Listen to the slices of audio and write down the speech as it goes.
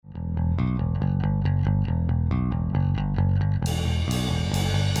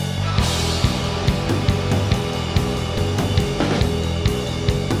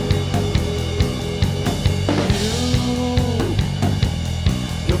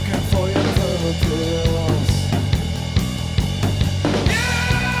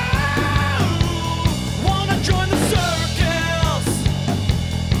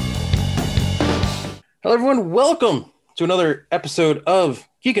Hello, everyone. Welcome to another episode of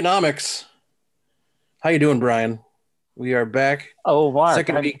Geekonomics. How you doing, Brian? We are back. Oh, Mark,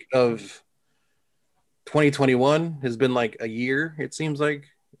 Second week of 2021 has been like a year, it seems like,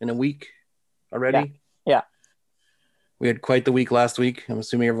 in a week yeah, already. yeah. We had quite the week last week. I'm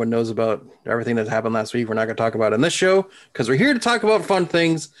assuming everyone knows about everything that happened last week. We're not going to talk about it in this show because we're here to talk about fun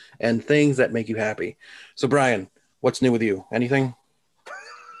things and things that make you happy. So, Brian, what's new with you? Anything?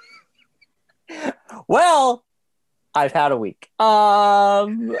 Well, I've had a week.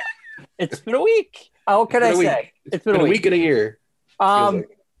 It's been a week. How can I say? It's been a week and a year. Feels Um,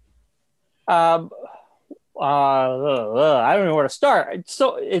 like. um, I don't know where to start.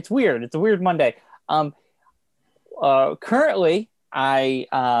 It's weird. It's a weird Monday. Um, Currently, we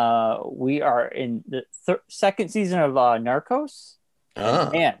are in the second season of Narcos, and Ah,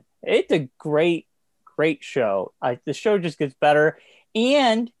 man, it's a great show. The show just gets better,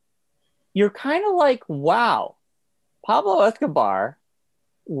 and you're kind of like, wow, Pablo Escobar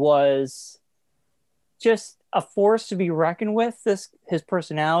was just a force to be reckoned with. His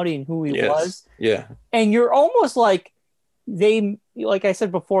personality and who he yes. was, Yeah. and you're almost like like I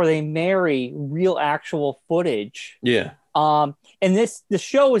said before, they marry real actual footage. Yeah. And the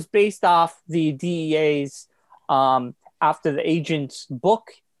show is based off the DEA's after the agent's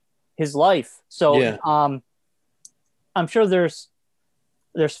book, his life. So Yeah. I'm sure there's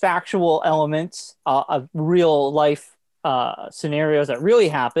factual elements of real life scenarios that really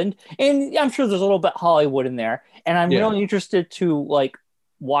happened, and I'm sure there's a little bit Hollywood in there. And I'm Yeah. really interested to like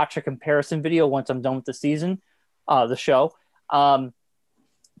watch a comparison video once I'm done with the season, the show. Um,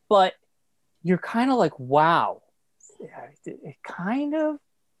 but you're kind of like, wow, it kind of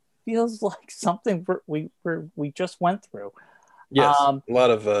feels like something we just went through. Yes. Um, A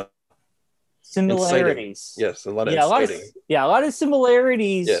lot of inciting. Similarities. Yes. A lot of Yeah, inciting. a lot of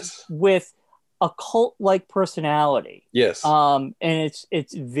similarities Yes. with a cult like personality. Yes. And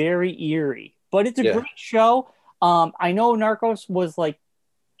it's very eerie, but it's a Yeah. great show. I know Narcos was like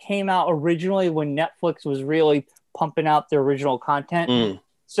came out originally when Netflix was really pumping out their original content. Mm.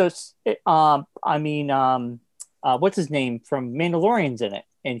 So what's his name from Mandalorian's in it,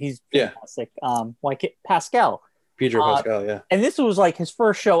 and he's Yeah. fantastic. Like Pascal. Pedro Uh, Pascal. Yeah. and this was like his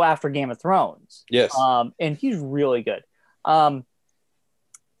first show after Game of Thrones. Yes. And he's really good. Um,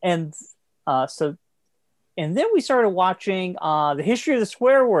 and so, and then we started watching the History of the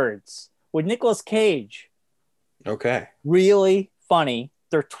Swear Words with Nicolas Cage. Okay. Really funny.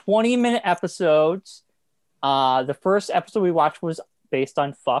 They're 20-minute episodes. The first episode we watched was based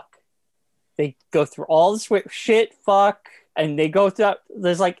on fuck. They go through all the shit, fuck, and they go through.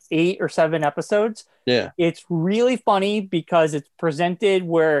 There's like 8 or 7 episodes. Yeah. It's really funny because it's presented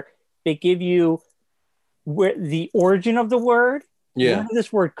where they give you where the origin of the word, where Yeah. did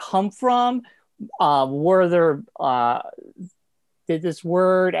this word come from, where there did this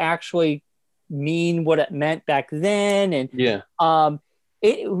word actually mean what it meant back then, and Yeah.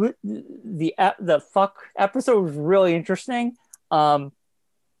 the fuck episode was really interesting.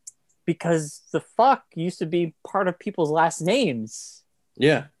 Because the fuck used to be part of people's last names.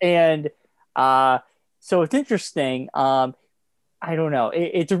 Yeah. And so it's interesting. I don't know.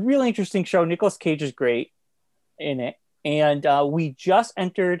 It's a really interesting show. Nicolas Cage is great in it. And we just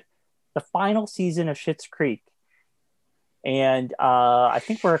entered the final season of Schitt's Creek. And I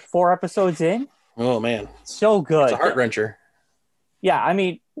think we're 4 episodes in. Oh man. So It's good. a heart wrencher. Yeah, I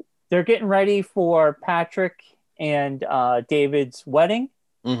mean, they're getting ready for Patrick and David's wedding.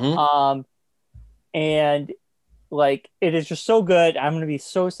 Mm-hmm. And like it is just so good. I'm gonna be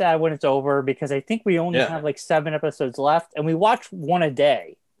so sad when it's over because I think we only Yeah. have like 7 episodes left, and we watch one a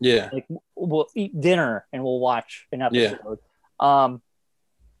day. Yeah. Like we'll eat dinner and we'll watch an Yeah. episode.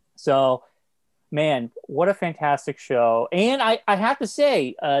 So man, what a fantastic show! And I have to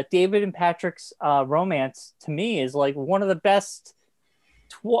say, David and Patrick's romance to me is like one of the best,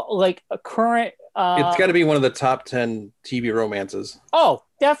 like a current. It's got to be one of the top 10 TV romances. Oh,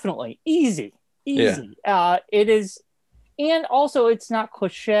 definitely. Easy. Yeah. It is. And also, it's not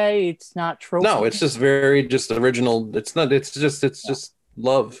cliche. It's not tropey. No, it's just very just original. It's not. It's just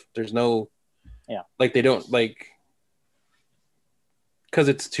love. There's no. Yeah. Like they don't like. Because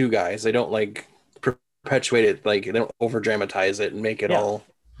it's two guys, they don't like perpetuate it. Like they don't over dramatize it and make it all.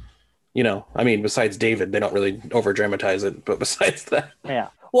 I mean, besides David, they don't really over dramatize it. But besides that, Yeah.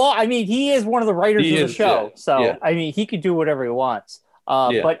 Well, I mean, he is one of the writers He of the is, show, yeah, so yeah. I mean, he could do whatever he wants.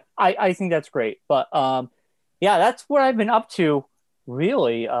 Yeah. But I think that's great. But yeah, that's what I've been up to.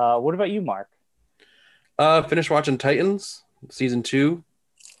 Really. What about you, Mark? Finished watching Titans season 2.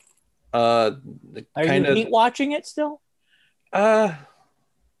 Are Kind you of. hate watching it still? I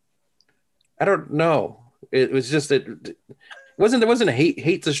don't know. It was just it wasn't a hate.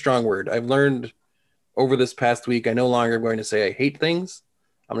 Hate's a strong word. I've learned over this past week. I no longer am going to say I hate things.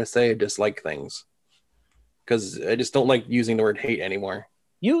 I'm going to say I dislike things because I just don't like using the word hate anymore.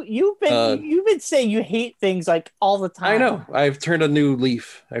 You've been saying you hate things like all the time. I know. I've turned a new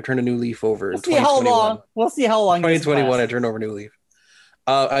leaf. I've turned a new leaf over. We'll see how long. We'll see how long. 2021. I turned over a new leaf.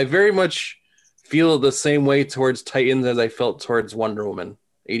 I very much feel the same way towards Titans as I felt towards Wonder Woman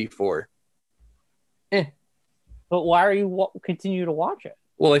 84. But why are you continue to watch it?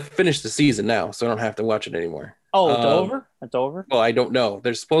 Well, I finished the season now, so I don't have to watch it anymore. Oh, it's over? It's over? Well, I don't know.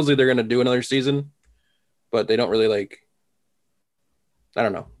 They're going to do another season, but they don't really like. I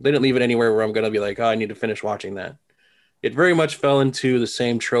don't know. They didn't leave it anywhere where I'm going to be like, oh, I need to finish watching that. It very much fell into the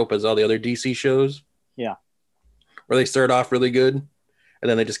same trope as all the other DC shows. Yeah. Where they start off really good, and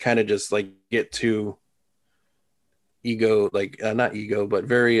then they just kind of just like get to ego, like not ego, but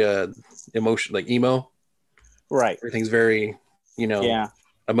very emotion, like emo. Right. Everything's very,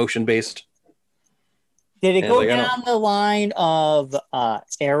 emotion based. Did it go down the line of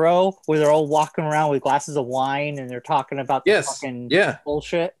Arrow, where they're all walking around with glasses of wine and they're talking about the fucking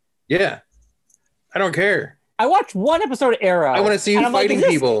bullshit? Yeah. I don't care. I watched one episode of Arrow. I want to see you fighting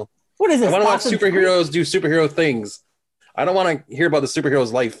people. What is this? I want to watch superheroes do superhero things. I don't want to hear about the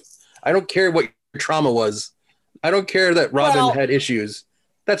superhero's life. I don't care what your trauma was. I don't care that Robin had issues.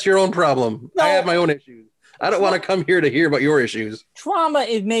 That's your own problem. No, I have my own issues. I don't want to come here to hear about your issues. Trauma,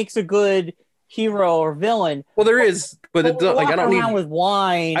 it makes a good hero or villain. Well, there is, but it don't, like I don't need with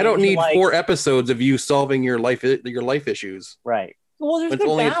wine. I don't need 4 episodes of you solving your life issues. Right. Well, there's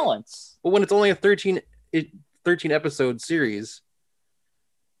good balance. Well, when it's only a 13 episode series,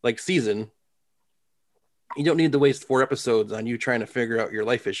 like season, you don't need to waste 4 episodes on you trying to figure out your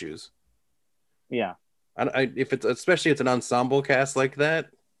life issues. Yeah. If it's especially it's an ensemble cast like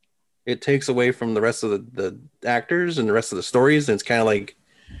that, it takes away from the rest of the actors and the rest of the stories, and it's kind of like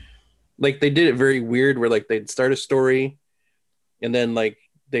they did it very weird where like they'd start a story and then like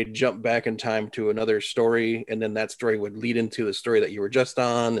they'd jump back in time to another story, and then that story would lead into the story that you were just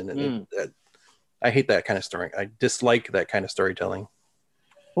on, and I hate that kind of story. I dislike that kind of storytelling.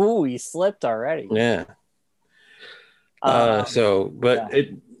 Ooh, you slipped already. Yeah. I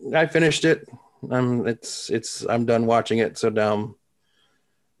finished it. I'm done watching it. So now I'm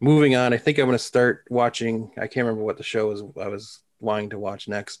moving on. I think I'm going to start watching. I can't remember what the show I was wanting to watch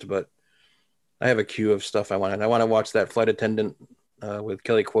next, but I have a queue of stuff I want. I want to watch that Flight Attendant with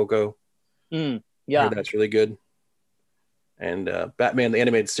Kelly Cuoco. Yeah, that's really good. And Batman the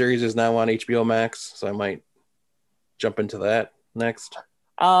Animated Series is now on HBO Max, so I might jump into that next.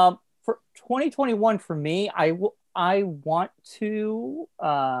 For 2021 for me, I want to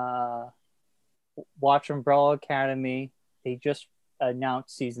watch Umbrella Academy. They just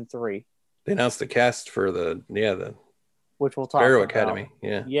announced season 3. They announced the cast for the which we'll talk Sparrow about. Academy.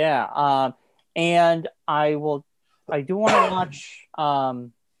 Yeah. Yeah. And I do want to watch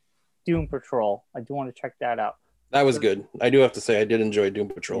Doom Patrol. I do want to check that out. That was good. I do have to say I did enjoy Doom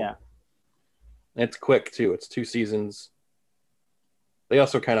Patrol. Yeah. It's quick too. It's 2 seasons. They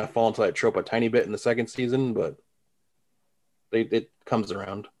also kind of fall into that trope a tiny bit in the second season, but it comes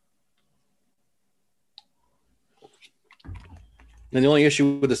around. And the only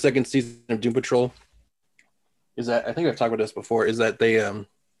issue with the second season of Doom Patrol is that, I think I've talked about this before, is that they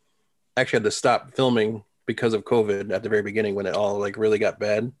actually had to stop filming because of COVID at the very beginning when it all like really got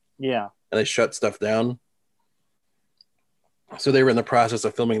bad. Yeah. And they shut stuff down. So they were in the process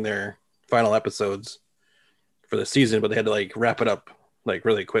of filming their final episodes for the season, but they had to like wrap it up like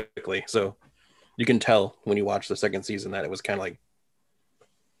really quickly. So you can tell when you watch the second season that it was kind of like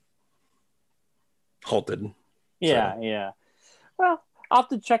halted. Yeah, so. Yeah. Well, I'll have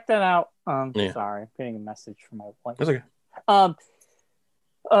to check that out. Sorry, I'm getting a message from my wife. That's okay.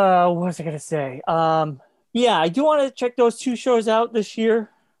 What was I gonna say? Yeah, I do want to check those 2 shows out this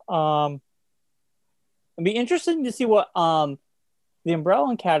year. It'd be interesting to see what the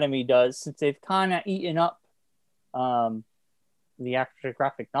Umbrella Academy does, since they've kind of eaten up the actual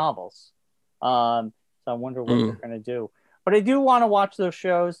graphic novels. So I wonder what they're gonna do. But I do want to watch those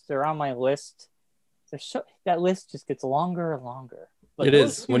shows. They're on my list. That list just gets longer and longer. But it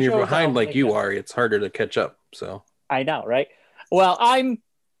is. When you're behind like you are, it's harder to catch up. So I know, right? Well, I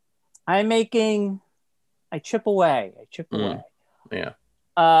chip away. Yeah.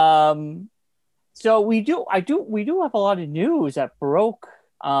 So we do have a lot of news that broke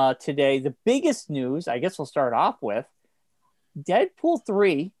today. The biggest news, I guess we'll start off with, Deadpool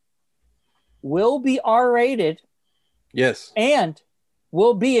 3 will be R-rated. Yes. And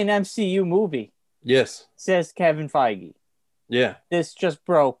will be an MCU movie. Yes. Says Kevin Feige. Yeah. This just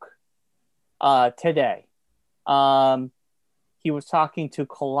broke today. He was talking to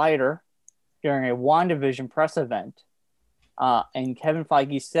Collider during a WandaVision press event, and Kevin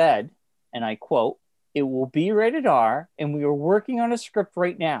Feige said, and I quote, "It will be rated R, and we are working on a script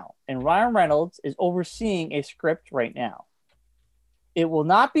right now, and Ryan Reynolds is overseeing a script right now. It will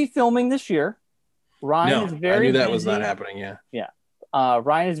not be filming this year. Ryan is very I knew that busy. was not happening. Yeah. Yeah.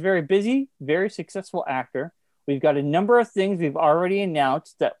 Ryan is very busy, very successful actor. We've got a number of things we've already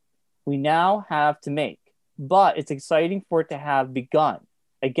announced that we now have to make, but it's exciting for it to have begun.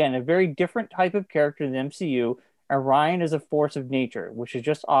 Again, a very different type of character in the MCU, and Ryan is a force of nature, which is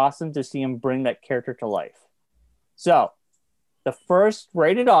just awesome to see him bring that character to life." So, the first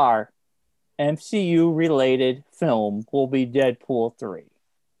rated R MCU related film will be Deadpool 3.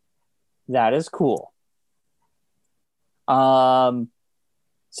 That is cool.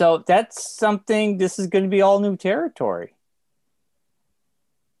 So that's something, this is going to be all new territory.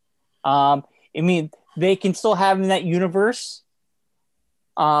 I mean, they can still have him in that universe.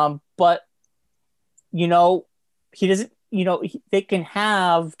 But he doesn't, they can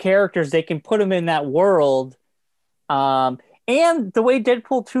have characters, they can put him in that world. And the way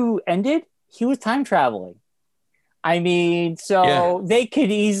Deadpool 2 ended, he was time traveling. I mean, so they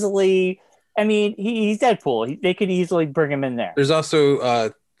could easily, he's Deadpool. They could easily bring him in there. There's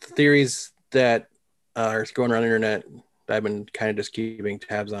also theories that are going around the internet. I've been kind of just keeping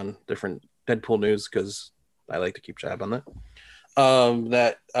tabs on different Deadpool news because I like to keep tab on that.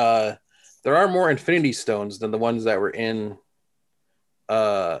 That there are more Infinity Stones than the ones that were in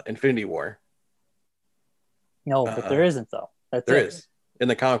Infinity War. No, but there isn't, though. There is. In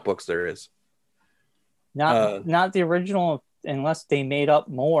the comic books, there is. Not the original, unless they made up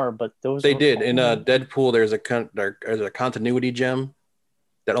more, but those they did. In Deadpool, there's a continuity gem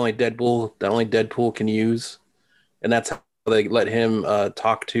that only Deadpool can use, and that's how they let him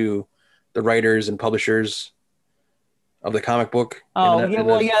talk to the writers and publishers of the comic book. That's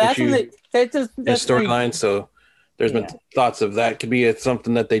storyline. So there's been thoughts of that could be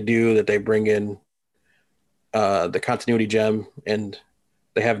something that they do, that they bring in the continuity gem, and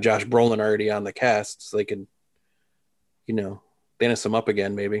they have Josh Brolin already on the cast, so they could, Thanos him up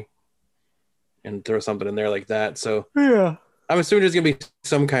again maybe, and throw something in there like that. So yeah, I'm assuming there's gonna be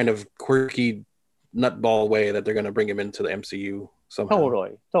some kind of quirky nutball way that they're gonna bring him into the MCU somehow.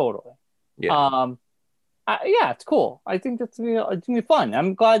 Totally. Yeah. It's cool. I think it's gonna be fun.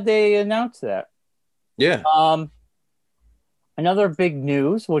 I'm glad they announced that. Yeah. Another big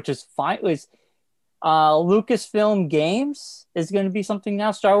news, which is fine, is Lucasfilm Games is going to be something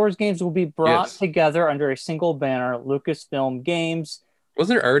now. Star Wars games will be brought together under a single banner, Lucasfilm Games.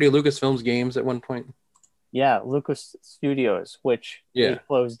 Wasn't there already Lucasfilm's Games at one point? Yeah, Lucas Studios, which they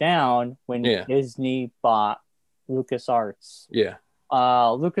closed down when Disney bought LucasArts. Yeah.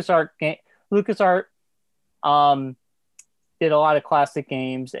 LucasArts did a lot of classic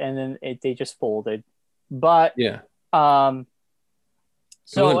games, and then they just folded. But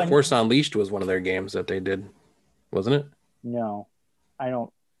so Force Unleashed was one of their games that they did, wasn't it? No, I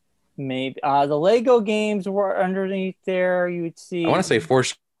don't. Maybe the Lego games were underneath there. You would see. I want to say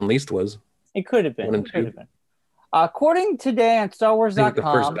Force Unleashed was. It could have been. According today on StarWars.com, I think the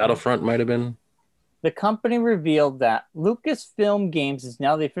first Battlefront might have been. The company revealed that Lucasfilm Games is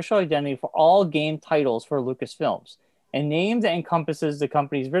now the official identity for all game titles for Lucasfilms, a name that encompasses the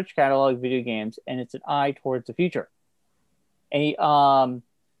company's rich catalog of video games, and it's an eye towards the future. So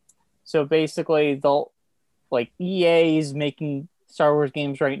basically, EA is making Star Wars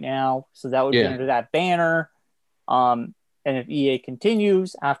games right now, so that would be under that banner. And if EA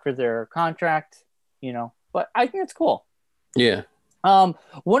continues after their contract, but I think it's cool. Yeah.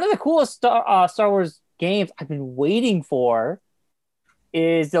 One of the coolest Star Wars games I've been waiting for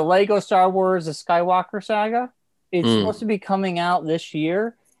is the Lego Star Wars: The Skywalker Saga. It's supposed to be coming out this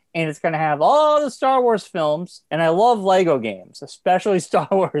year, and it's going to have all the Star Wars films. And I love Lego games, especially Star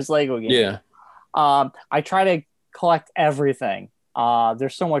Wars Lego games. Yeah. I try to collect everything. They're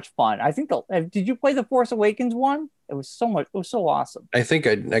so much fun. I think did you play the Force Awakens one? It was so awesome. I think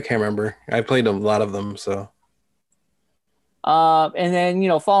I can't remember. I played a lot of them, so. And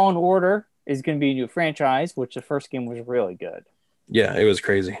then, Fallen Order is going to be a new franchise, which the first game was really good. Yeah, it was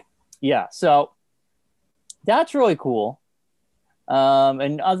crazy. Yeah, so that's really cool.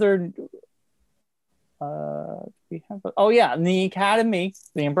 And other, we have, the Academy,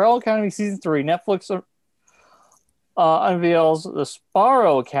 the Umbrella Academy Season 3, Netflix unveils the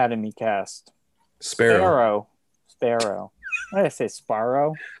Sparrow Academy cast. Sparrow. Why did I say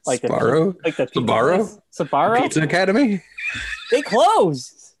Sparrow? Sparrow? Like the Sbarro? Pizza Academy? They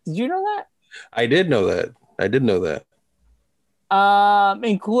closed. Did you know that? I did know that.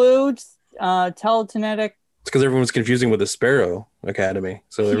 Includes telekinetic It's because everyone was confusing with the Sparrow Academy,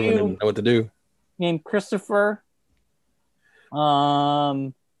 so everyone Q didn't know what to do. named Christopher.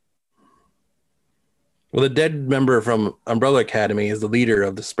 Um, Well, the dead member from Umbrella Academy is the leader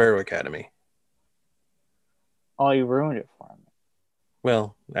of the Sparrow Academy. oh, you ruined it for me.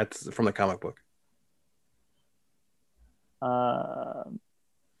 Well, that's from the comic book. Um,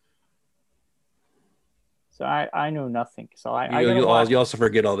 so I know nothing. So I You gotta you, watch. you also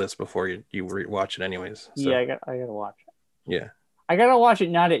forget all this before you watch it anyways. Yeah, So I gotta watch it. yeah, I gotta watch it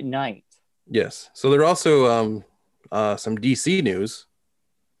not at night. yes. So there are also some DC news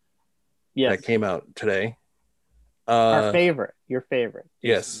that Yes, came out today. our Uh, favorite, your favorite.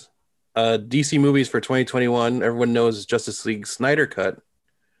 yes. DC movies for 2021. Everyone knows Justice League Snyder Cut,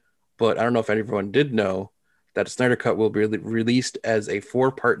 but I don't know if everyone did know that Snyder Cut will be released as a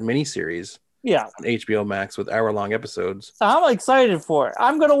 4-part miniseries Yeah. on HBO Max with hour-long episodes. So I'm excited for it.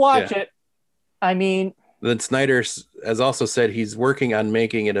 I'm gonna watch Yeah. it. I mean, Then Snyder has also said he's working on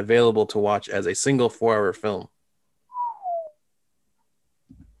making it available to watch as a single 4-hour film.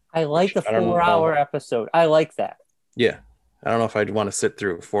 I like Which the I don't 4 hour know. episode. I like that. Yeah, I don't know if I'd want to sit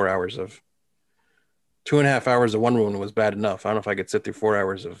through 4 hours of 2.5 hours of Wonder Woman was bad enough. I don't know if I could sit through 4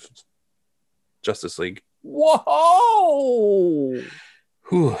 hours of Justice League. Whoa!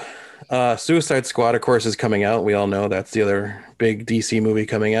 Whew. Suicide Squad, of course, is coming out. We all know that's the other big DC movie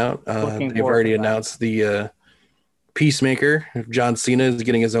coming out. Looking They've forward already to that. announced the Peacemaker. John Cena is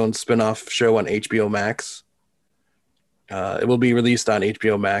getting his own spin-off show on HBO Max. It will be released on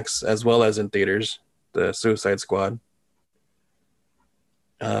HBO Max as well as in theaters, the Suicide Squad.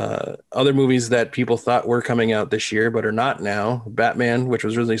 Other movies that people thought were coming out this year but are not now. Batman, which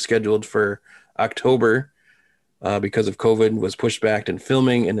was originally scheduled for October because of COVID, was pushed back in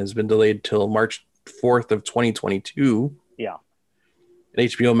filming and has been delayed till March 4th of 2022. Yeah. An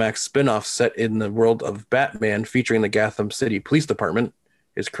HBO Max spinoff set in the world of Batman featuring the Gotham City Police Department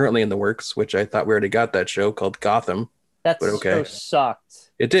is currently in the works, which I thought we already got that show called Gotham. That But okay. show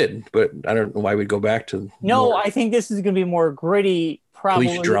sucked. It did, but I don't know why we'd go back to No, I think this is going to be more gritty, probably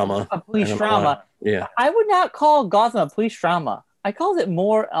police drama. a police drama. Yeah. I would not call Gotham a police drama. I called it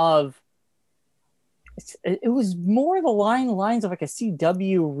more of. It was more the lines of like a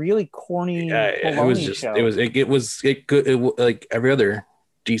CW really corny It was just show. it was good like every other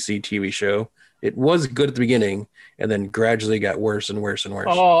DC TV show. It was good at the beginning and then gradually got worse and worse and worse.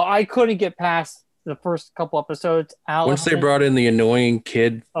 Oh, I couldn't get past the first couple episodes. Once they brought in the annoying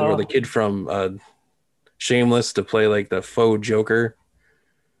kid or the kid from Shameless to play like the faux Joker,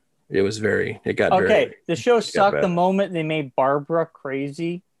 it got very. The show sucked the moment they made Barbara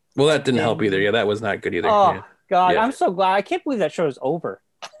crazy. Well, that didn't help either. Yeah, that was not good either. Oh, yeah. God. Yeah. I'm so glad. I can't believe that show is over.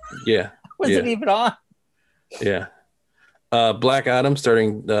 Yeah. Wasn't even on. Yeah. Black Adam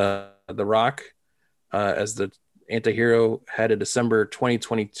starting The Rock as the anti-hero had a December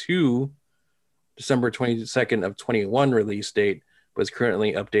 2022, December 22nd of 21 release date, but is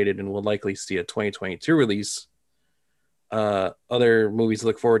currently updated and will likely see a 2022 release. Other movies to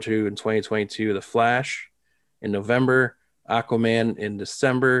look forward to in 2022, The Flash in November, Aquaman in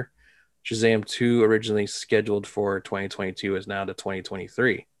December, Shazam 2 originally scheduled for 2022 is now to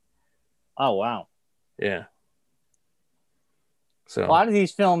 2023. Oh, wow. Yeah. So a lot of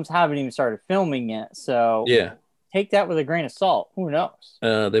these films haven't even started filming yet, so yeah, take that with a grain of salt. Who knows?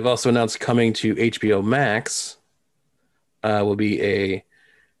 They've also announced coming to HBO Max will be a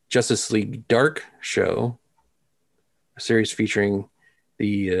Justice League Dark show, a series featuring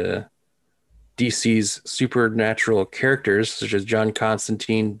the DC's supernatural characters such as John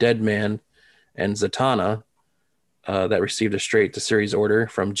Constantine, Deadman, and Zatanna that received a straight-to-series order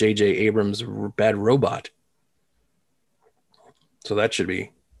from J.J. Abrams' Bad Robot. So that should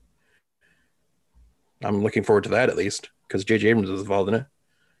be... I'm looking forward to that at least, because J.J. Abrams is involved in it.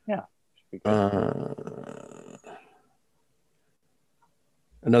 Yeah.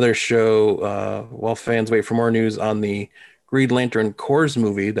 Another show, while fans wait for more news on the Green Lantern Corps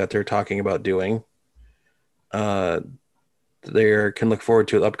movie that they're talking about doing, they can look forward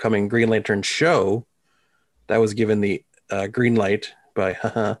to an upcoming Green Lantern show that was given the green light by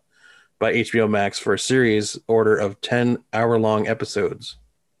HBO Max for a series order of 10 hour-long episodes.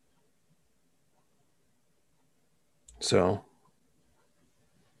 So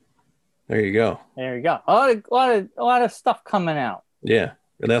there you go. There you go. A lot of stuff coming out. Yeah.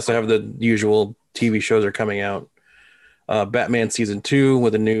 And they also have the usual TV shows are coming out. Batman season 2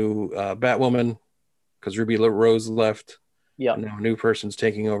 with a new Batwoman because Ruby Rose left. Yeah. Now a new person's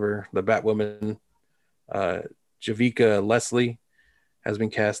taking over the Batwoman. Javika Leslie has been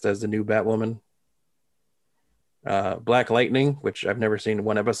cast as the new Batwoman. Black Lightning, which I've never seen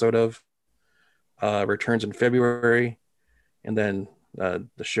one episode of. returns in February, and then the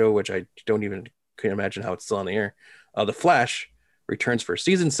show, which I don't even can imagine how it's still on the air, The Flash returns for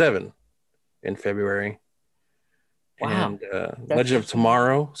season 7 in February. Wow. And Legend of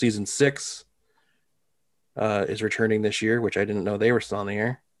Tomorrow season 6 is returning this year, which I didn't know they were still on the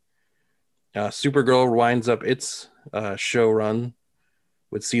air. Supergirl winds up its show run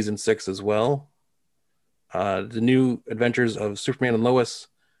with season 6 as well. The New Adventures of Superman and Lois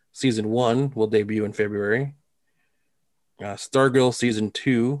season 1 will debut in February. Stargirl season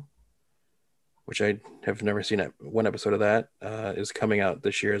 2, which I have never seen one episode of that, is coming out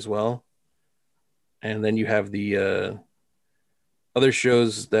this year as well. And then you have the other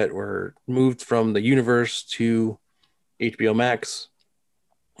shows that were moved from the universe to HBO Max: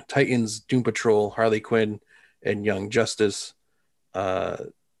 Titans, Doom Patrol, Harley Quinn, and Young Justice.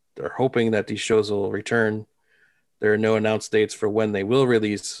 They're hoping that these shows will return. There are no announced dates for when they will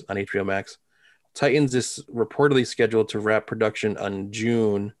release on HBO Max. Titans is reportedly scheduled to wrap production on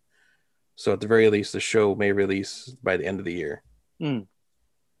June. So at the very least, the show may release by the end of the year.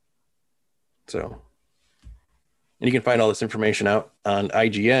 So, and you can find all this information out on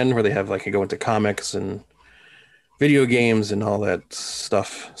IGN, where they have like, you go into comics and video games and all that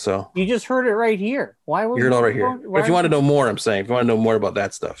stuff. So you just heard it right here. Why would you heard it all right here? If you want to know more, I'm saying, if you want to know more about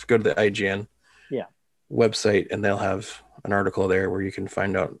that stuff, go to the IGN website, and they'll have an article there where you can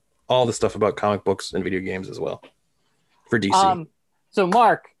find out all the stuff about comic books and video games as well for DC. So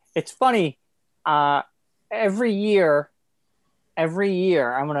Mark, it's funny. Every year, I'm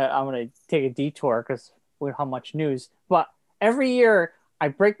gonna take a detour because with how much news. But every year, I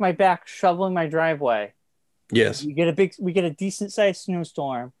break my back shoveling my driveway. Yes, we get a decent sized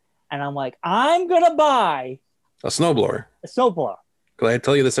snowstorm, and I'm like, I'm gonna buy a snowblower. Because I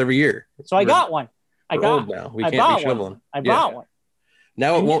tell you this every year. So I got one. We're old now. We can't be shoveling. I bought one.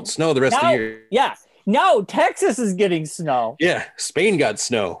 Now it won't snow the rest of the year. Yeah. No, Texas is getting snow. Yeah, Spain got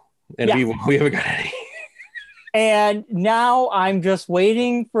snow, and we haven't got any. And now I'm just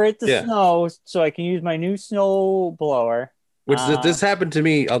waiting for it to snow so I can use my new snow blower. Which this happened to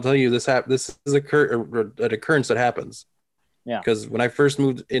me. I'll tell you, this is an occurrence that happens. Yeah. Because when I first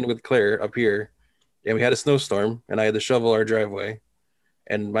moved in with Claire up here, and we had a snowstorm, and I had to shovel our driveway,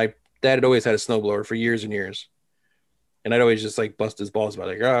 and my dad had always had a snowblower for years and years. And I'd always just like bust his balls about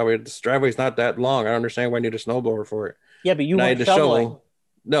it. Like, this driveway's not that long. I don't understand why I need a snowblower for it. Yeah, but you weren't shoveling.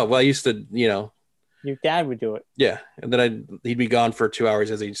 No, well, I used to, Your dad would do it. Yeah, and then he'd be gone for 2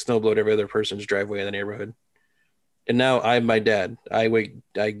 hours as he snowblowed every other person's driveway in the neighborhood. And now I'm my dad.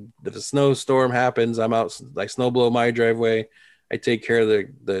 If a snowstorm happens, I'm out. I snowblow my driveway. I take care of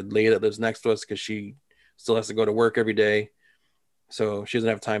the lady that lives next to us because she still has to go to work every day. So she doesn't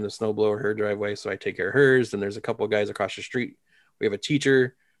have time to snowblow her driveway. So I take care of hers. And there's a couple of guys across the street. We have a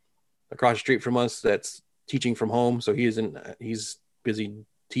teacher across the street from us that's teaching from home. So he's busy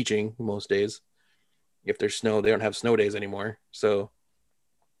teaching most days. If there's snow, they don't have snow days anymore. So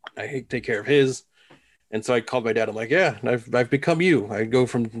I take care of his. And so I called my dad. I'm like, yeah, I've become you. I go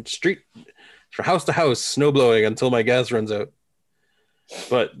from house to house, snow blowing until my gas runs out.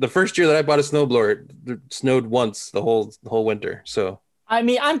 But the first year that I bought a snowblower, it snowed once the whole winter. So I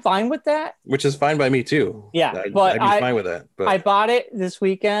mean, I'm fine with that. Which is fine by me too. Yeah, I'd be fine with that. But I bought it this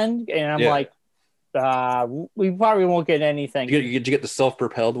weekend, and I'm like, we probably won't get anything. Did you get the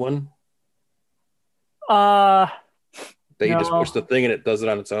self-propelled one? That you just push the thing and it does it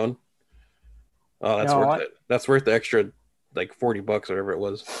on its own. Oh, that's worth it. That's worth the extra, like $40 or whatever it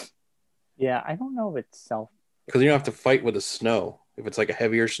was. Yeah, I don't know if it's because you don't have to fight with the snow. If it's like a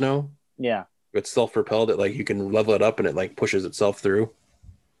heavier snow, if it's self-propelled, it like you can level it up and it like pushes itself through.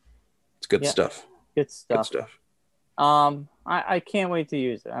 It's good stuff. Good stuff. I can't wait to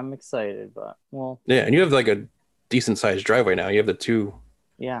use it. I'm excited, but and you have like a decent sized driveway now. You have the 2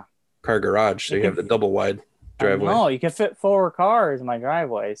 car garage, so you have the double wide driveway. No, you can fit 4 cars in my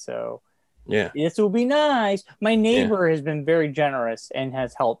driveway, so this will be nice. My neighbor has been very generous and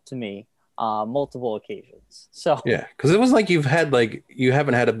has helped me multiple occasions. So because it was like you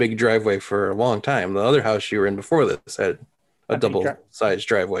haven't had a big driveway for a long time. The other house you were in before this had a double sized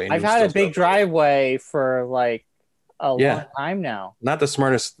driveway. I've had a big driveway for like a long time now. Not the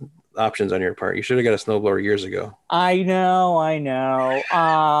smartest options on your part. You should have got a snowblower years ago. I know.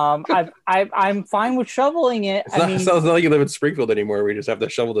 I'm fine with shoveling it. It's not like you live in Springfield anymore. We just have to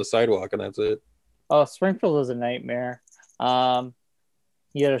shovel the sidewalk and that's it. Oh, Springfield is a nightmare.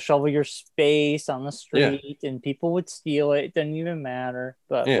 You got to shovel your space on the street, and people would steal it. It doesn't even matter,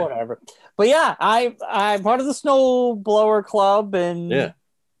 but whatever. But I'm part of the snow blower club, and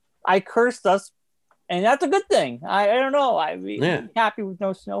I cursed us and that's a good thing. I don't know. I'd be Yeah. happy with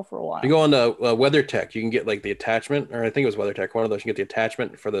no snow for a while. You go on the WeatherTech, you can get like the attachment, or I think it was WeatherTech, one of those. You get the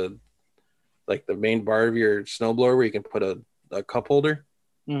attachment for the like the main bar of your snowblower where you can put a cup holder,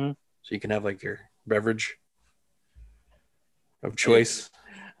 Mhm. so you can have like your beverage of choice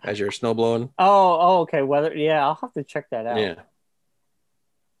as you're snow blowing. Oh, okay. Weather, yeah, I'll have to check that out. Yeah,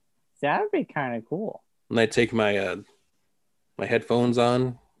 That would be kind of cool. and I take my my headphones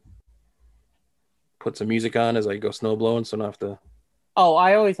on, put some music on as I go snow blowing, so I don't have to Oh,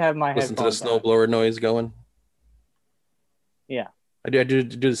 I always have my listen to the headphones on. snowblower noise going. Yeah. I do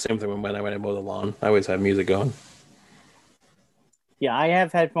the same thing when I mow the lawn. I always have music going. Yeah, I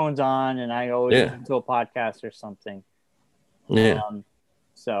have headphones on, and I always listen to a podcast or something. Yeah.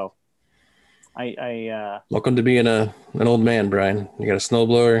 So, I Welcome to being an old man, Brian. You got a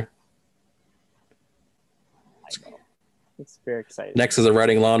snowblower. It's very exciting. Next is a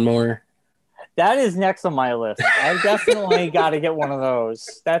riding lawnmower. That is next on my list. I definitely got to get one of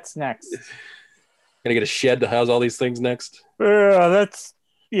those. That's next. Gonna get a shed to house all these things next. That's.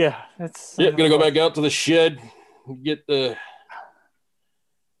 Gonna go back out to the shed, get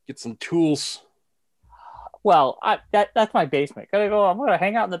some tools. Well, that's my basement. I'm gonna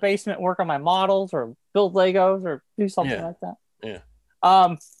hang out in the basement, work on my models, or build Legos, or do something like that.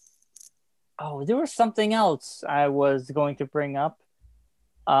 Yeah. Oh, there was something else I was going to bring up.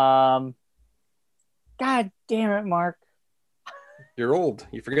 God damn it, Mark. You're old.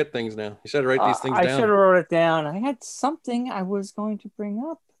 You forget things now. You should write these things down. I should have wrote it down. I had something I was going to bring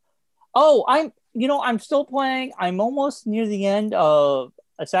up. Oh, I'm still playing. I'm almost near the end of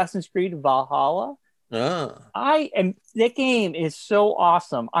Assassin's Creed Valhalla. That game is so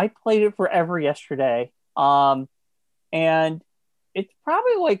awesome. I played it forever yesterday. And it's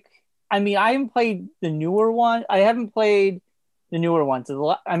probably like, I haven't played the newer one. I haven't played the newer ones.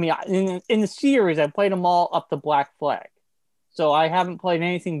 In the series, I played them all up to Black Flag. So I haven't played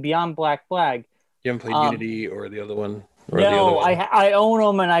anything beyond Black Flag. You haven't played Unity or the other one? No, I own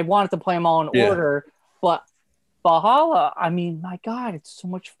them, and I wanted to play them all in order. But Valhalla, my God, it's so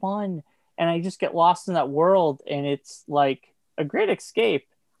much fun. And I just get lost in that world, and it's like a great escape.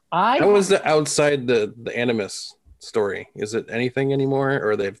 How was the outside the Animus story? Is it anything anymore,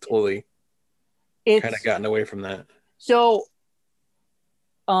 or they've totally kind of gotten away from that? So,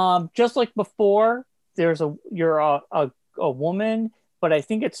 just like before, you're a woman, but I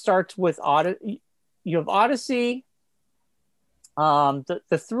think it starts with you have Odyssey.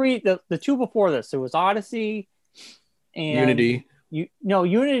 The two before this, it was Odyssey and Unity.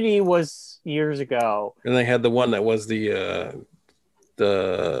 Unity was years ago. And they had the one that was the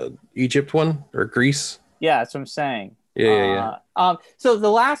Egypt one or Greece. Yeah, that's what I'm saying. Yeah. So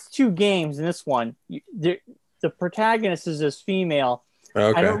the last two games in this one, the protagonist is this female.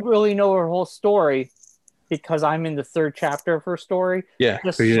 Okay. I don't really know her whole story because I'm in the third chapter of her story. Yeah.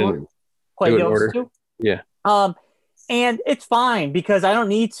 Just so you didn't play those two. Yeah. And it's fine because I don't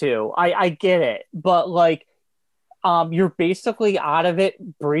need to. I get it, but like, you're basically out of it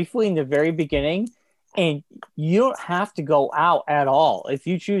briefly in the very beginning, and you don't have to go out at all. If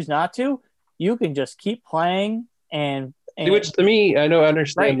you choose not to, you can just keep playing and which to me, I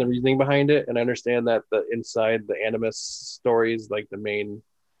understand the reasoning behind it, and I understand that the inside the Animus story is like the main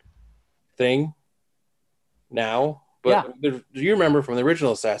thing now. But do you remember from the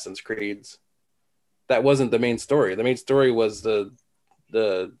original Assassin's Creeds? That wasn't the main story. The main story was it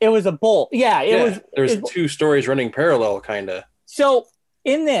was a bolt. There's two stories running parallel, kind of. So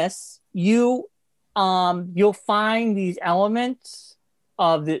in this, you'll find these elements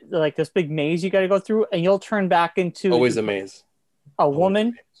of this big maze you got to go through, and you'll turn back into always a maze. A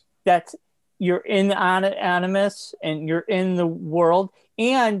woman that you're in Animus, and you're in the world,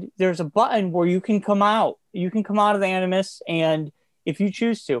 and there's a button where you can come out. You can come out of the Animus, and if you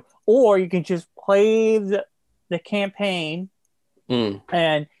choose to, or you can just play the campaign.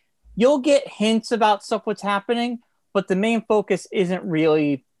 And you'll get hints about stuff what's happening, but the main focus isn't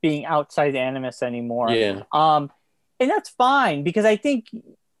really being outside the Animus anymore. Yeah. And that's fine because I think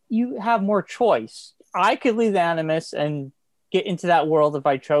you have more choice. I could leave the Animus and get into that world if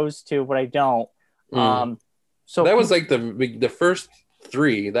I chose to, but I don't. So that was like the first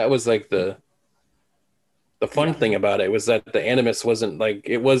three. That was like the fun thing about it was that the Animus wasn't like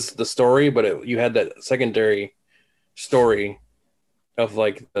it was the story, but you had that secondary story of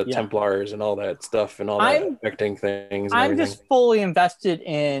like the Templars and all that stuff and all that affecting things. I'm just fully invested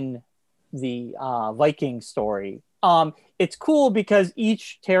in the Viking story. It's cool because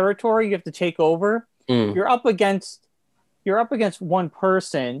each territory you have to take over, you're up against one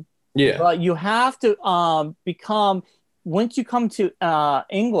person. Yeah. But you have to become once you come to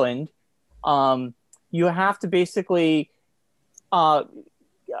England, you have to basically uh,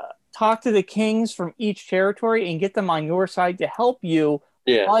 talk to the kings from each territory and get them on your side to help you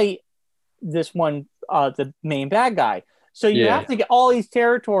Yeah. fight this one, the main bad guy. So you Yeah. have to get all these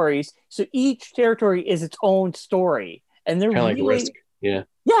territories. So each territory is its own story, and they're Kind of like really, Risk. Yeah.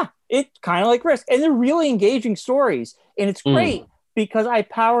 yeah, it's kind of like Risk, and they're really engaging stories, and it's great because I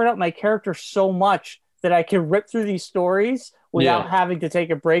powered up my character so much that I can rip through these stories without having to take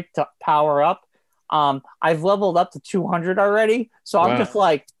a break to power up. I've leveled up to 200 already, so I'm just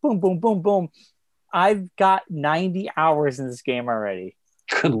like boom, boom, boom, boom. I've got 90 hours in this game already.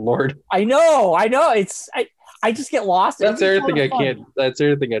 Good Lord. I know. It's I just get lost. That's everything I can't. That's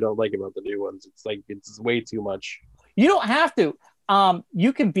everything I don't like about the new ones. It's like it's way too much. You don't have to.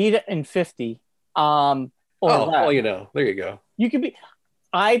 You can beat it in 50. Or well, there you go. You can be.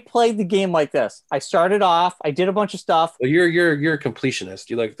 I played the game like this. I started off. I did a bunch of stuff. Well, you're a completionist.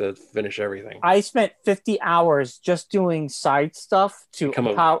 You like to finish everything. I spent 50 hours just doing side stuff to become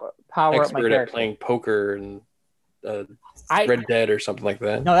a power up my character. Expert at playing poker and Red Dead or something like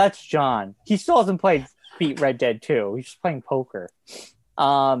that. No, that's John. He still hasn't beat Red Dead 2. He's just playing poker.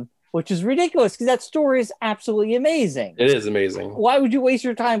 Which is ridiculous because that story is absolutely amazing. It is amazing. Why would you waste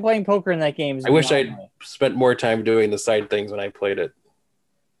your time playing poker in that game? I wish I'd spent more time doing the side things when I played it.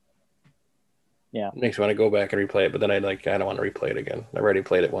 Yeah. It makes me want to go back and replay it, but then I don't want to replay it again. I already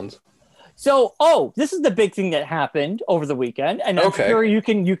played it once. So, this is the big thing that happened over the weekend, and I'm sure you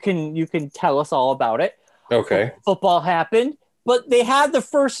can tell us all about it. Okay. Football happened, but they had the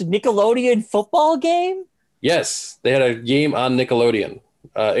first Nickelodeon football game. Yes, they had a game on Nickelodeon.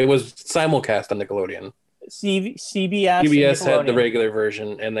 It was simulcast on Nickelodeon. CBS had the regular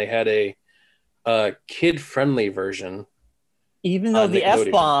version, and they had a kid-friendly version. Even though the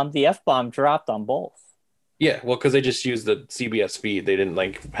F-bomb dropped on both. Yeah, well, because they just used the CBS feed. They didn't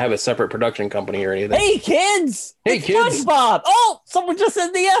have a separate production company or anything. Hey, kids! Hey, kids! SpongeBob! Oh, someone just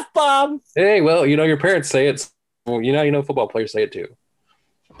said the F-bomb! Hey, well, your parents say it. Well, football players say it too.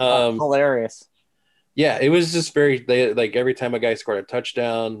 Hilarious. Yeah, it was just every time a guy scored a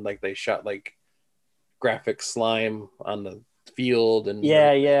touchdown, they shot graphic slime on the field, and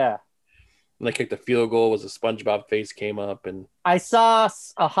when they kicked the field goal, was a SpongeBob face came up, and I saw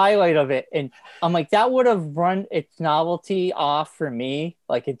a highlight of it, and I'm like, that would have run its novelty off for me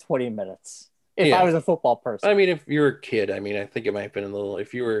in 20 minutes if I was a football person. I mean, if you're a kid, I think it might have been a little.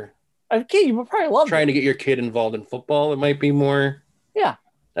 If you were a kid, you would probably love trying to get your kid involved in football, it might be more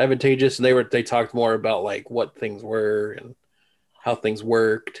advantageous. And they talked more about what things were and how things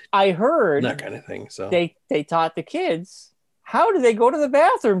worked. I heard that kind of thing. So they taught the kids how do they go to the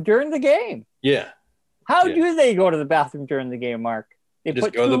bathroom during the game. Yeah. How do they go to the bathroom during the game, Mark? They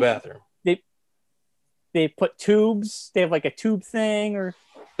just go to the bathroom. They put tubes. They have a tube thing, or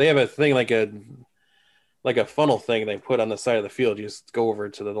they have a thing like a funnel thing they put on the side of the field. You just go over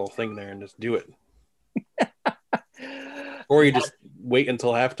to the little thing there and just do it. Or you just wait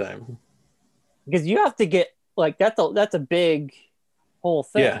until halftime. Because you have to get that's a big whole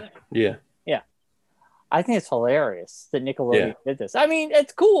thing. Yeah. I think it's hilarious that Nickelodeon did this. I mean,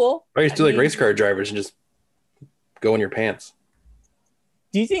 it's cool. I used to do race car drivers and just go in your pants.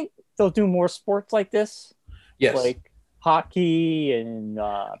 Do you think they'll do more sports like this? Yes. Like hockey and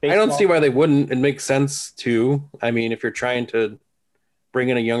baseball? I don't see why they wouldn't. It makes sense too. I mean, if you're trying to bring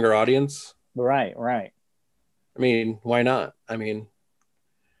in a younger audience. Right. I mean, why not? I mean,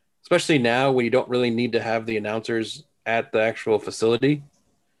 especially now when you don't really need to have the announcers at the actual facility.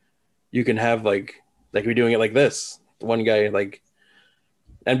 You can have we're doing it like this. One guy,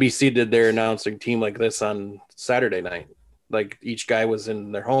 NBC did their announcing team like this on Saturday night. Each guy was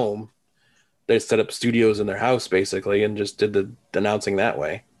in their home. They set up studios in their house basically and just did the announcing that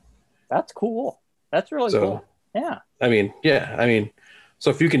way. That's cool. That's really cool. Yeah. I mean, so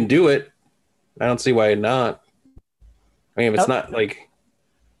if you can do it, I don't see why not. I mean, if it's not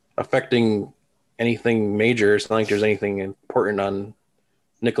affecting anything major, it's not like there's anything important on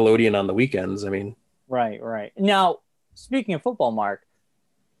Nickelodeon on the weekends. I mean, right. Now, speaking of football, Mark,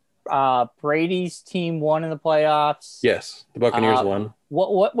 Brady's team won in the playoffs. Yes, the Buccaneers won.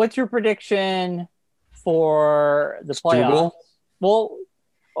 What's your prediction for the playoffs? Super Bowl? Well,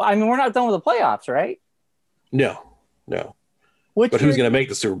 I mean, we're not done with the playoffs, right? No. But who's going to make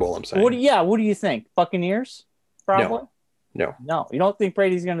the Super Bowl? I'm saying. What do you think? Buccaneers? Probably. No. You don't think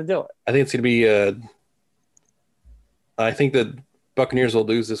Brady's going to do it? I think it's going to be. I think the Buccaneers will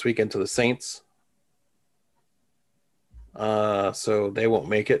lose this weekend to the Saints. So they won't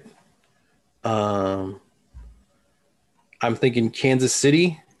make it. I'm thinking Kansas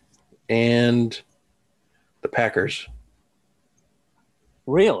City and the Packers.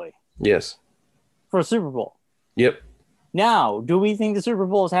 Really? Yes. for a Super Bowl. Yep. Now, do we think the Super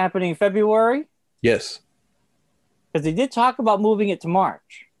Bowl is happening in February? Yes. Because they did talk about moving it to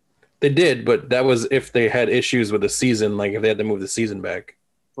March. They did, but that was if they had issues with the season, like if they had to move the season back.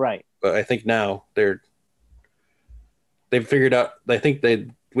 Right. But I think now they've figured out. I think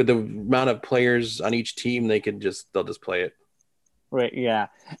with the amount of players on each team, they'll just play it. Right. Yeah.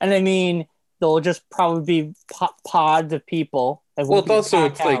 And I mean, they'll just probably be pods of people. Well,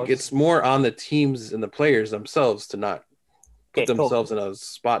 it's more on the teams and the players themselves to not put themselves in a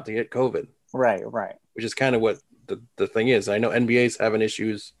spot to get COVID. Right. Right. Which is kind of what the thing is. I know NBA's having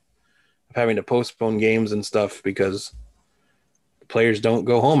issues of having to postpone games and stuff because players don't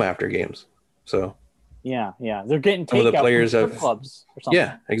go home after games. So yeah, they're getting some of the players have clubs or something.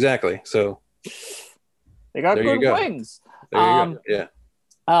 Yeah, exactly. So they got good wings. There you go. Yeah.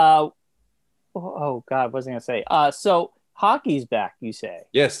 Oh God, what was I gonna say? So hockey's back, you say?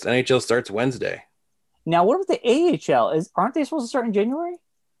 Yes, NHL starts Wednesday. Now, what about the AHL? Aren't they supposed to start in January?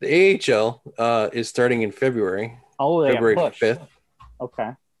 The AHL is starting in February. Oh, February 5th.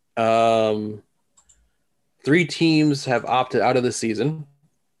 Okay. 3 teams have opted out of the season.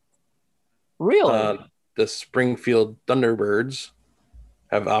 Really? The Springfield Thunderbirds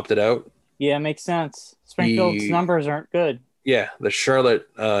have opted out. Yeah, makes sense. Springfield's numbers aren't good. Yeah, the Charlotte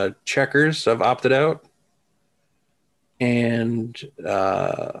Checkers have opted out. And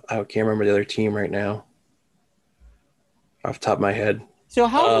I can't remember the other team right now off the top of my head. So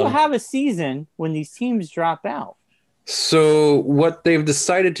how do you have a season when these teams drop out? So what they've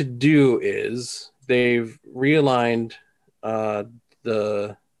decided to do is they've realigned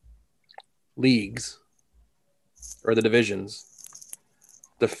the leagues or the divisions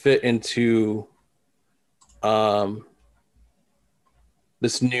to fit into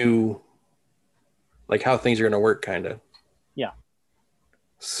this new, like how things are going to work, kind of. Yeah.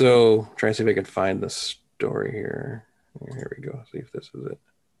 So trying to see if I can find the story here. Here we go. See if this is it.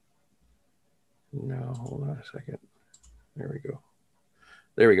 No, hold on a second. There we go.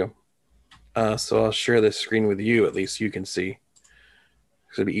 There we go. So I'll share this screen with you. At least you can see.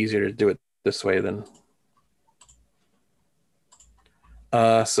 It'd be easier to do it this way than.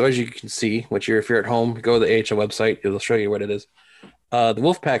 So as you can see, if you're at home, go to the AHL website. It'll show you what it is. The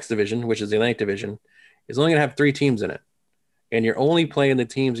Wolfpacks division, which is the Atlantic division, is only going to have 3 teams in it, and you're only playing the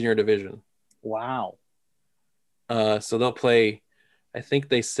teams in your division. Wow. So they'll play, I think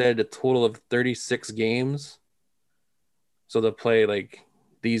they said a total of 36 games. So they'll play like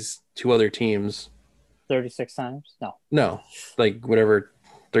these 2 other teams. 36 times? No, like whatever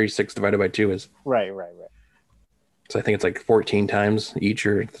 36 divided by 2 is. Right. So I think it's like 14 times each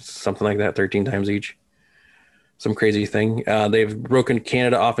or something like that, 13 times each. Some crazy thing. They've broken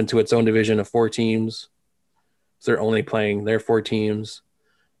Canada off into its own division of 4 teams. So they're only playing their 4 teams.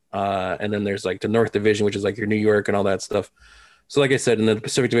 And then there's like the North Division, which is like your New York and all that stuff. So like I said, in the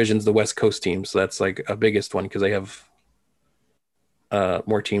Pacific Division is the West Coast team. So that's like a biggest one because they have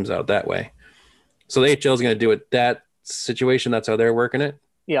more teams out that way. So the AHL is going to do it that situation. That's how they're working it.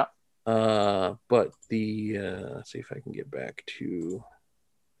 Yeah. But let's see if I can get back to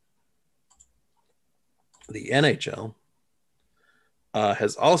the NHL.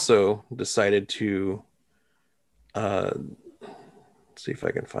 Has also decided to see if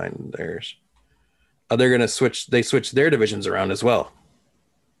I can find theirs. They're going to switch their divisions around as well.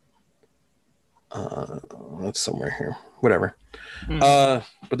 That's somewhere here. Whatever. But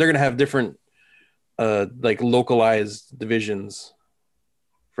they're going to have different like localized divisions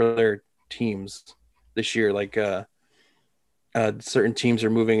for their teams this year. Like certain teams are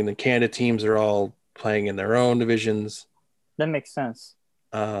moving and the Canada teams are all playing in their own divisions. That makes sense.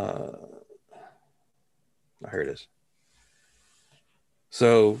 Here it is.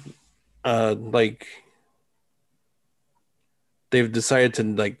 So, like, they've decided to,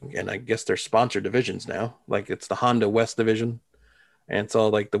 like, and I guess they're sponsored divisions now. Like, it's the Honda West division, and it's all,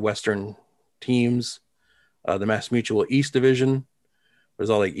 like, the Western teams. The Mass Mutual East division. There's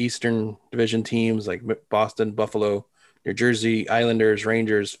all, like, Eastern division teams, like Boston, Buffalo, New Jersey, Islanders,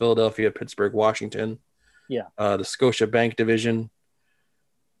 Rangers, Philadelphia, Pittsburgh, Washington. Yeah. The Scotia Bank division,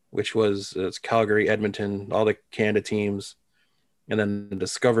 which was it's Calgary, Edmonton, all the Canada teams. And then the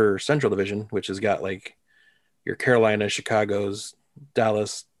Discover Central Division, which has got like your Carolina, Chicago's,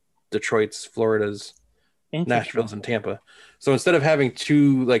 Dallas, Detroit's, Florida's, Nashville's, and Tampa. So instead of having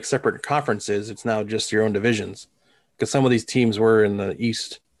 2 like separate conferences, it's now just your own divisions. Because some of these teams were in the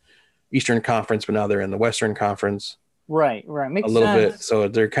Eastern Conference, but now they're in the Western Conference. Right. Makes a little sense. bit. So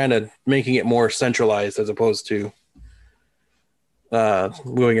they're kind of making it more centralized as opposed to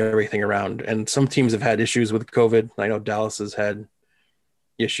moving everything around. And some teams have had issues with COVID. I know Dallas has had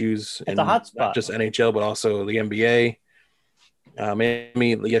issues It's a in hot not spot. just NHL but also the NBA.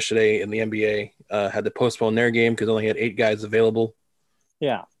 Miami yesterday in the NBA had to postpone their game because only had 8 guys available,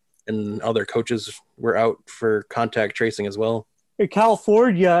 Yeah. and other coaches were out for contact tracing as well.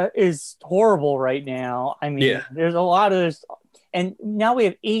 California is horrible right now. I mean, Yeah, there's a lot of this, and now we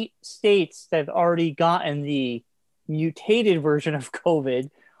have 8 states that have already gotten the mutated version of COVID,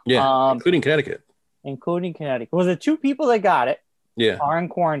 yeah, um, including Connecticut. including Connecticut. Well, the 2 people that got it Yeah, are in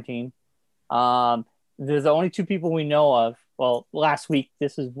quarantine. Um, there's the only 2 people we know of. Well, last week,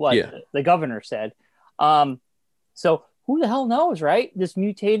 this is what yeah, the governor said. So who the hell knows, right? This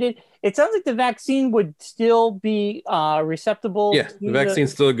mutated. It sounds like the vaccine would still be receptible yeah. to The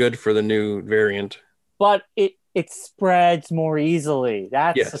vaccine's still good for the new variant. but it spreads more easily.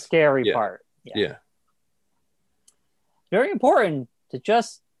 That's the Yes, scary yeah, part. Yeah, yeah. very important to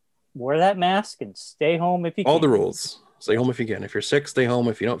just wear that mask and stay home if you All can. the rules. Stay home if you can. If you're sick, stay home.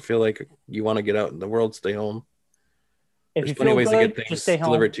 If you don't feel like you want to get out in the world, stay home. If There's you plenty of feel ways to good, get just things stay home.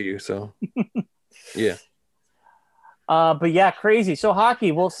 delivered to you. So, yeah. But yeah, crazy. So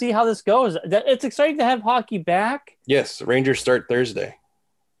hockey, we'll see how this goes. It's exciting to have hockey back. Yes, Rangers start Thursday.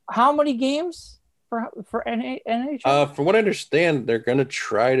 How many games for NHL? From what I understand, they're gonna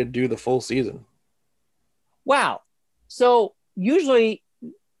try to do the full season. Wow. So usually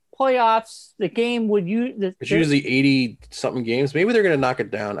playoffs, the game would It's usually 80 something games. Maybe they're gonna knock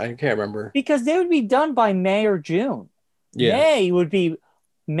it down. I can't remember. because they would be done by May or June. Yeah, May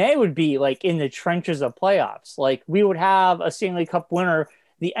would be like in the trenches of playoffs. Like we would have a Stanley Cup winner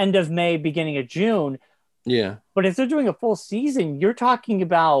the end of May, beginning of June. yeah, But if they're doing a full season, you're talking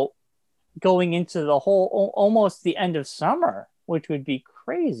about going into the whole almost the end of summer, which would be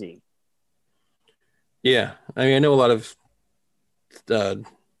crazy. yeah. I mean, I know a lot of uh,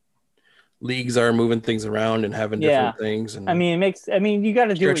 leagues are moving things around and having Yeah. different things and I mean, you got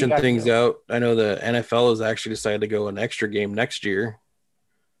to do what you stretching gotta things do. out. I know the NFL has actually decided to go an extra game next year.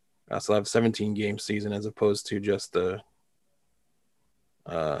 So I'll have 17 game season as opposed to just the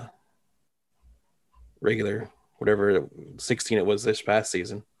uh, regular whatever 16 it was this past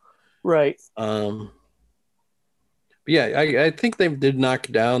season. Right. But yeah, I think they did knock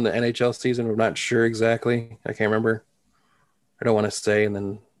down the NHL season. I'm not sure exactly. I can't remember. I don't want to say and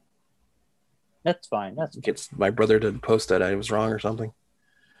then That's fine. That's fine. get my brother to post that I was wrong or something.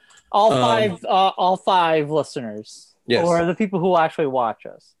 All five listeners, Yes. or the people who actually watch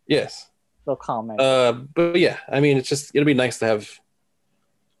us, Yes. they'll comment. But yeah, I mean, it'll be nice to have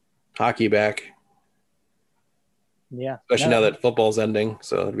hockey back, Yeah. especially No. now that football's ending.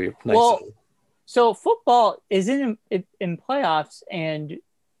 So it'd be nice. Well, so football is in playoffs, and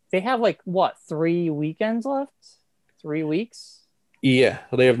they have like what 3 weekends left? 3 weeks. Yeah,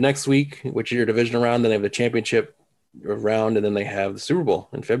 well, they have next week, which is your division round. Then they have the championship round, and then they have the Super Bowl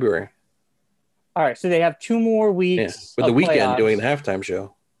in February. All right, so they have 2 more Yeah, weeks. with the of weekend playoffs. doing the halftime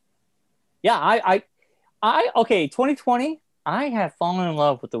show. Yeah, okay. 2020, I have fallen in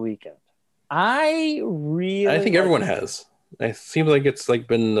love with the weekend. I think everyone has. It seems like it's like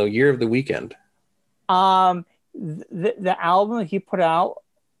been the year of the weekend. The album that he put out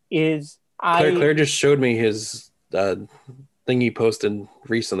is Claire just showed me his thing he posted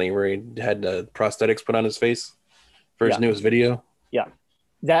recently where he had prosthetics put on his face for his newest video. Yeah,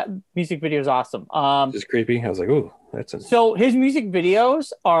 that music video is awesome. Just creepy. I was like, "Ooh, that's." So his music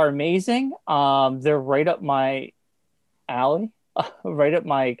videos are amazing. They're right up my alley, right up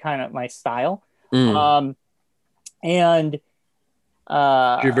my my style. And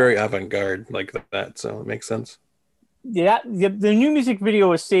you're very avant-garde like that, so it makes sense. Yeah, the new music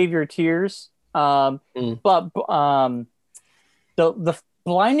video is "Save Your Tears," but the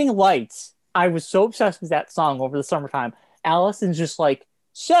Blinding Lights. I was so obsessed with that song over the summertime. Allison's just like,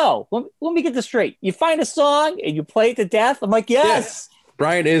 so let me get this straight. You find a song and you play it to death. I'm like, yes.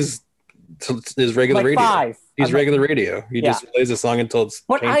 Brian is regular radio. 5. He's regular radio. He just plays a song until it's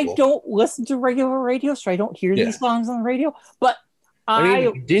But painful. I don't listen to regular radio, so I don't hear these songs on the radio. But I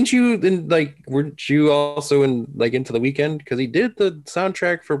mean, didn't you then weren't you also into the weekend? Because he did the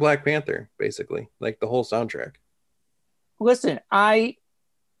soundtrack for Black Panther, basically, like the whole soundtrack. Listen, I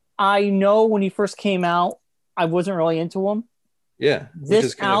know when he first came out, I wasn't really into him. Yeah.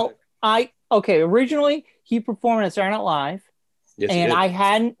 Originally he performed at Saturday Night Live, and I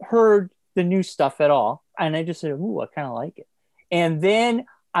hadn't heard the new stuff at all, and I just said, "Ooh, I kind of like it." And then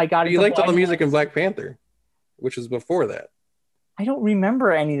I got. You liked all the music in Black Panther, which was before that. I don't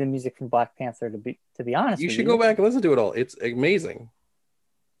remember any of the music from Black Panther to be honest. You should go back and listen to it all. It's amazing.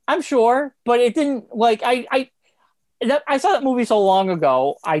 I'm sure, but it didn't I saw that movie so long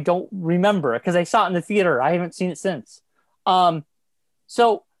ago. I don't remember it because I saw it in the theater. I haven't seen it since.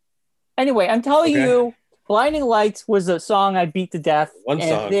 So anyway, I'm telling Okay. you, Blinding Lights was a song I beat to death. One and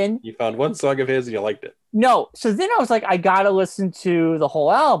song. Then, You found one song of his and you liked it. no. So then I was like, I got to listen to the whole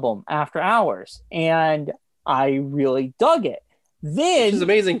album After Hours. And I really dug it. Then, Which is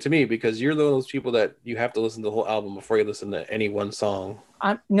amazing to me because you're one of those people that you have to listen to the whole album before you listen to any one song.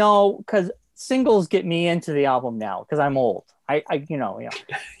 No, because singles get me into the album now because I'm old. You've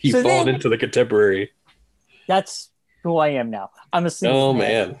So fallen then- into the contemporary. That's who I am now. I'm a singles Oh,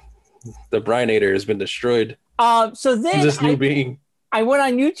 man. man. The Brianator has been destroyed. So then This new being. I went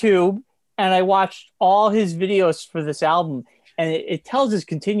on YouTube and I watched all his videos for this album, and it tells this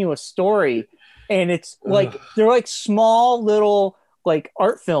continuous story. And it's like they're like small little like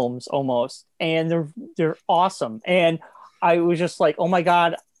art films almost, and they're awesome. And I was just like, oh my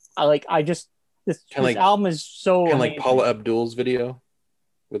god, this album is so kind of like Paula Abdul's video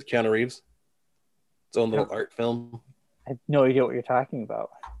with Keanu Reeves. Its own little art film. I have no idea what you're talking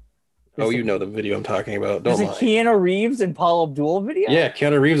about. You know the video I'm talking about. Don't lie. Is it Keanu Reeves and Paula Abdul video? Yeah,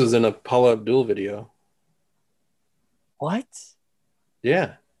 Keanu Reeves was in a Paula Abdul video. What?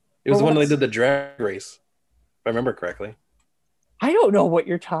 Yeah. It was the one they did the drag race, if I remember correctly. I don't know what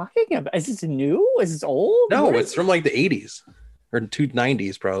you're talking about. Is this new? Is this old? No, it's from like the 80s or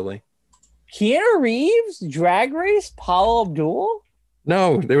 90s probably. Keanu Reeves, drag race, Paula Abdul?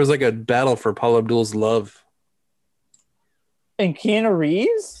 No, there was like a battle for Paula Abdul's love. And Keanu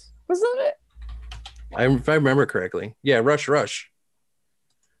Reeves was in it? If I remember correctly. Yeah, Rush Rush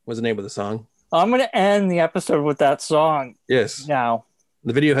was the name of the song. I'm going to end the episode with that song. Yes. Now.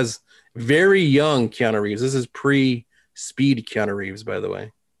 The video has very young Keanu Reeves. This is pre-Speed Keanu Reeves, by the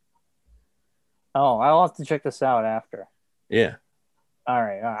way. Oh, I'll have to check this out after. Yeah. All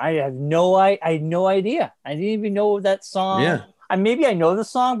right. I had no idea. I didn't even know that song. Yeah. Maybe I know the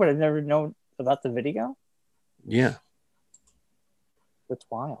song, but I've never known about the video. Yeah. That's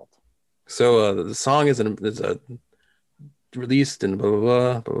wild. So the song is released in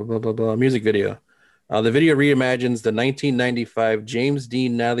blah, blah, blah, music video. The video reimagines the 1995 James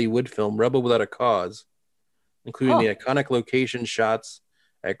Dean Natalie Wood film Rebel Without a Cause, including the iconic location shots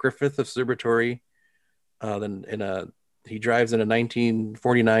at Griffith Observatory. He drives in a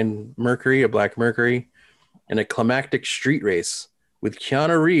 1949 Mercury, a black Mercury, in a climactic street race with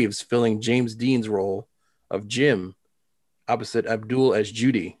Keanu Reeves filling James Dean's role of Jim opposite Abdul as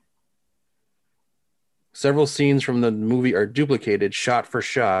Judy. Several scenes from the movie are duplicated shot for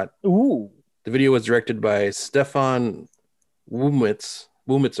shot. Ooh. The video was directed by Stefan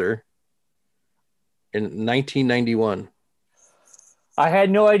Wumitzer in 1991. I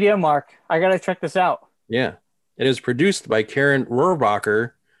had no idea, Mark. I got to check this out. Yeah. It is produced by Karen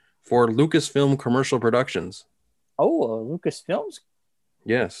Rohrabacher for Lucasfilm Commercial Productions. Oh, Lucasfilms?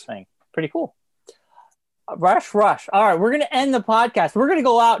 Yes. Thing. Pretty cool. Rush. All right, we're going to end the podcast. We're going to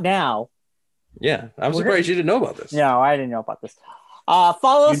go out now. Yeah. I'm surprised you didn't know about this. No, I didn't know about this.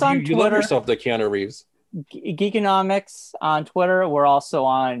 Follow us on Twitter. You love yourself to Keanu Reeves. Geekonomics on Twitter. We're also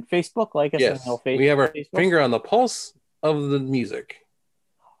on Facebook. Like us on Facebook. We have our finger on the pulse of the music.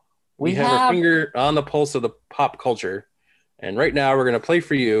 We have our finger on the pulse of the pop culture. And right now we're going to play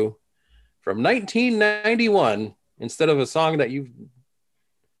for you from 1991 instead of a song that you're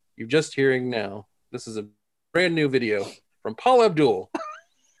just hearing now. This is a brand new video from Paula Abdul.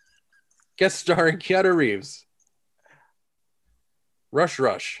 Guest starring Keanu Reeves.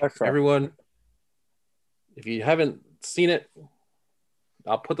 Rush. Everyone, if you haven't seen it,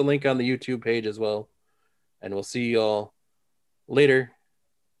 I'll put the link on the YouTube page as well. And we'll see you all later.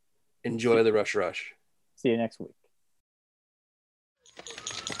 Enjoy the Rush. See you next week.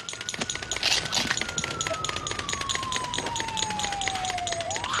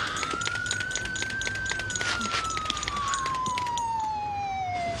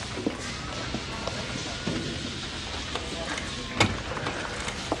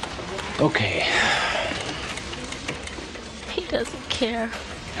 Okay. He doesn't care.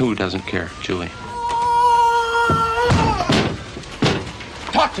 Who doesn't care, Julie?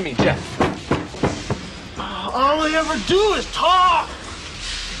 Talk to me, Jeff. All I ever do is talk.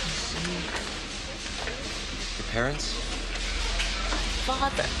 Your parents?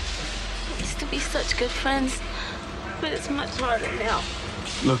 Father. We used to be such good friends, but it's much harder now.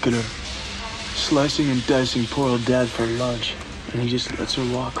 Look at her. Slicing and dicing poor old Dad for lunch. And he just lets her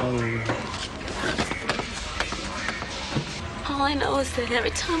walk all over him. All I know is that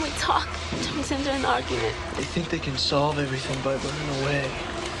every time we talk, it turns into an argument. They think they can solve everything by running away.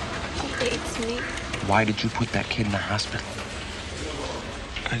 He hates me. Why did you put that kid in the hospital?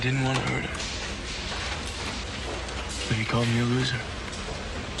 I didn't want to hurt him. But he called me a loser.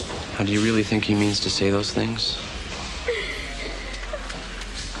 How do you really think he means to say those things?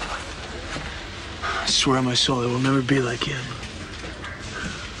 swear on my soul it will never be like him.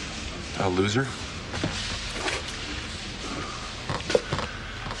 A loser?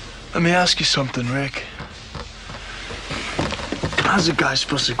 Let me ask you something, Rick. How's a guy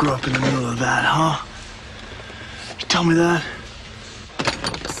supposed to grow up in the middle of that, huh? You tell me that?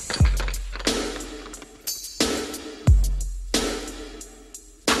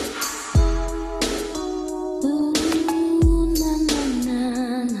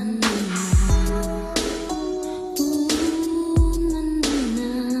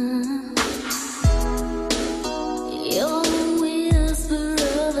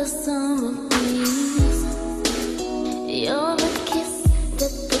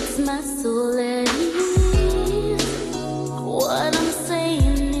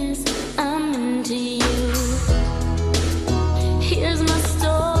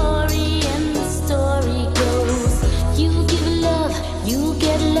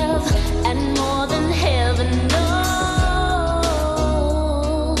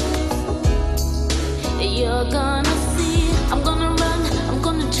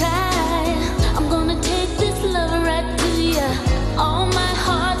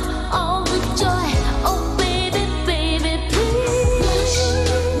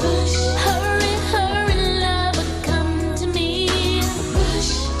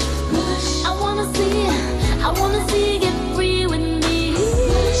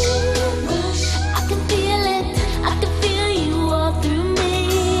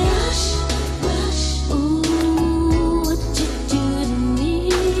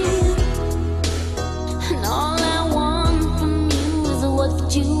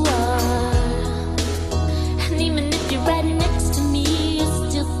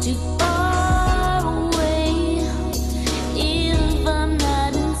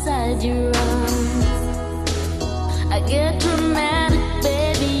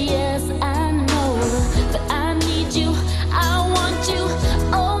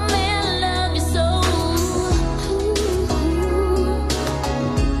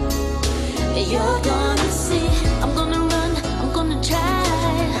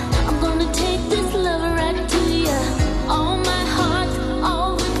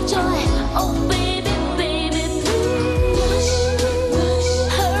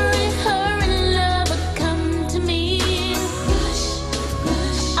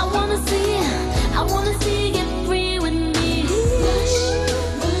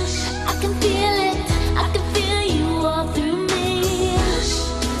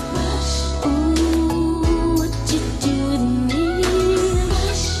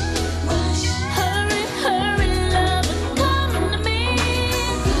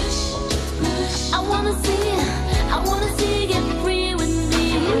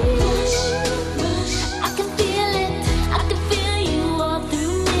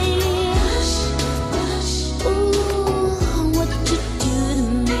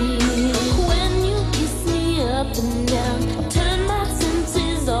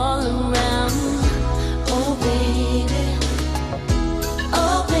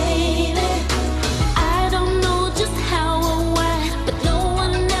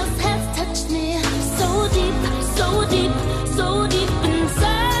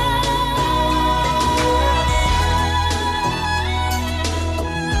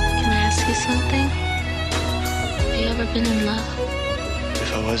 Been in love?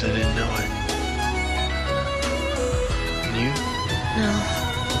 If I was, I didn't know it. And you? No.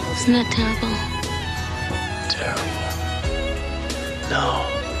 Isn't that terrible? Terrible. No.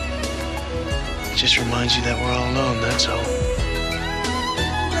 It just reminds you that we're all alone, that's all.